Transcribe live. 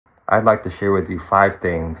I'd like to share with you 5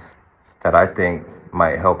 things that I think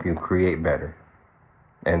might help you create better,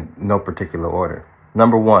 in no particular order.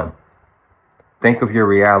 Number 1, think of your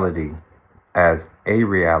reality as a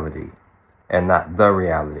reality and not the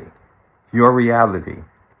reality. Your reality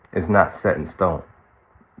is not set in stone.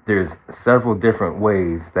 There's several different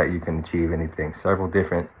ways that you can achieve anything, several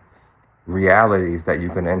different realities that you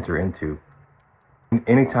can enter into.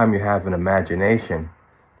 Anytime you have an imagination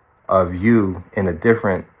of you in a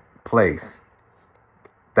different place,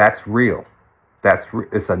 that's real.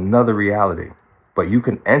 It's another reality, but you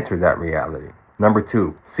can enter that reality. Number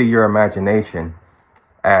 2, see your imagination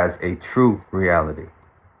as a true reality.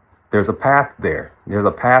 There's a path there. There's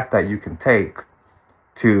a path that you can take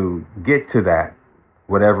to get to that,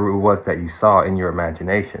 whatever it was that you saw in your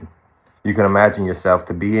imagination. You can imagine yourself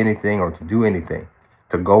to be anything or to do anything,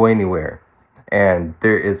 to go anywhere. And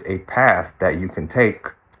there is a path that you can take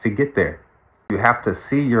to get there. You have to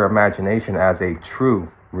see your imagination as a true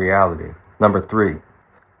reality. Number 3,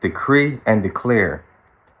 decree and declare,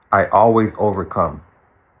 I always overcome.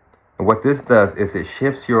 And what this does is it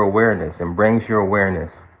shifts your awareness and brings your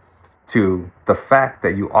awareness to the fact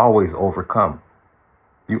that you always overcome.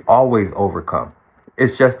 You always overcome.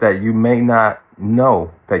 It's just that you may not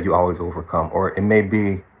know that you always overcome, or it may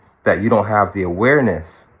be that you don't have the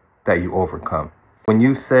awareness that you overcome. When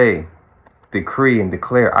you say, decree and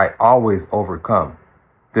declare, I always overcome,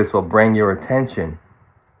 this will bring your attention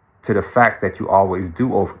to the fact that you always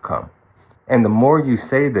do overcome. And the more you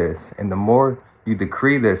say this and the more you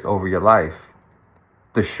decree this over your life,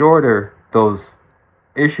 the shorter those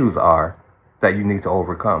issues are that you need to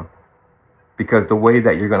overcome. Because the way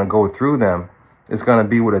that you're going to go through them is going to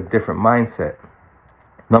be with a different mindset.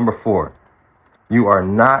 Number 4, you are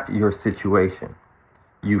not your situation.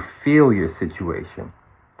 You feel your situation.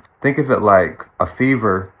 Think of it like a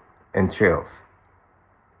fever and chills.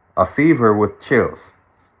 A fever with chills.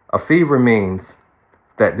 A fever means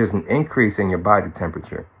that there's an increase in your body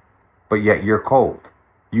temperature, but yet you're cold.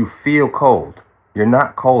 You feel cold. You're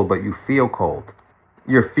not cold, but you feel cold.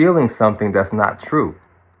 You're feeling something that's not true.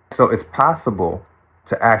 So it's possible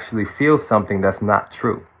to actually feel something that's not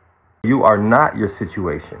true. You are not your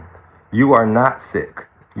situation. You are not sick.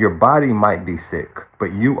 Your body might be sick,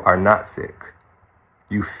 but you are not sick.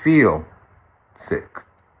 You feel sick.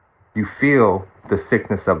 You feel the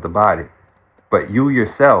sickness of the body, but you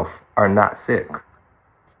yourself are not sick.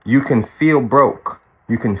 You can feel broke.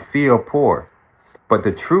 You can feel poor, but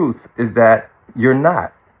the truth is that you're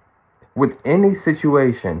not. With any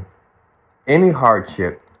situation, any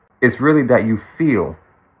hardship, it's really that you feel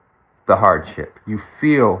the hardship. You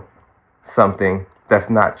feel something that's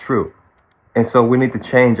not true. And so we need to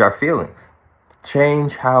change our feelings.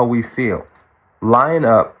 Change how we feel. Line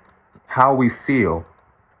up how we feel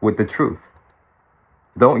with the truth.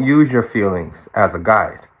 Don't use your feelings as a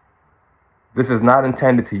guide. This is not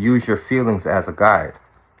intended to use your feelings as a guide.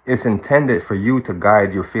 It's intended for you to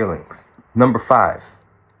guide your feelings. Number 5,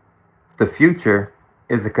 the future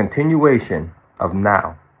is a continuation of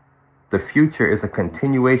now. The future is a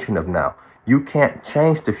continuation of now. You can't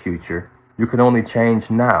change the future. You can only change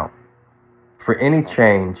now. For any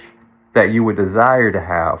change that you would desire to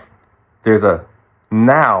have, there's a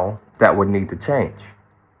now that would need to change.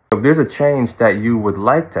 If there's a change that you would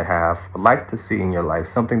like to have, like to see in your life,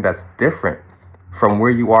 something that's different from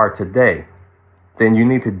where you are today, then you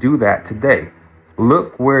need to do that today.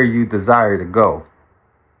 Look where you desire to go,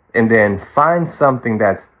 and then find something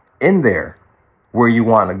that's in there where you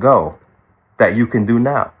want to go that you can do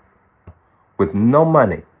now with no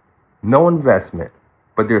money, no investment,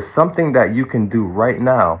 but there's something that you can do right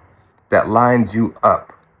now that lines you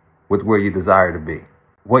up with where you desire to be.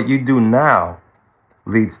 What you do now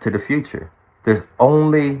leads to the future. There's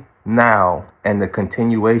only now and the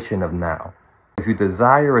continuation of now. If you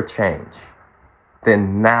desire a change,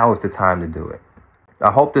 then now is the time to do it.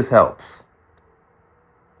 I hope this helps.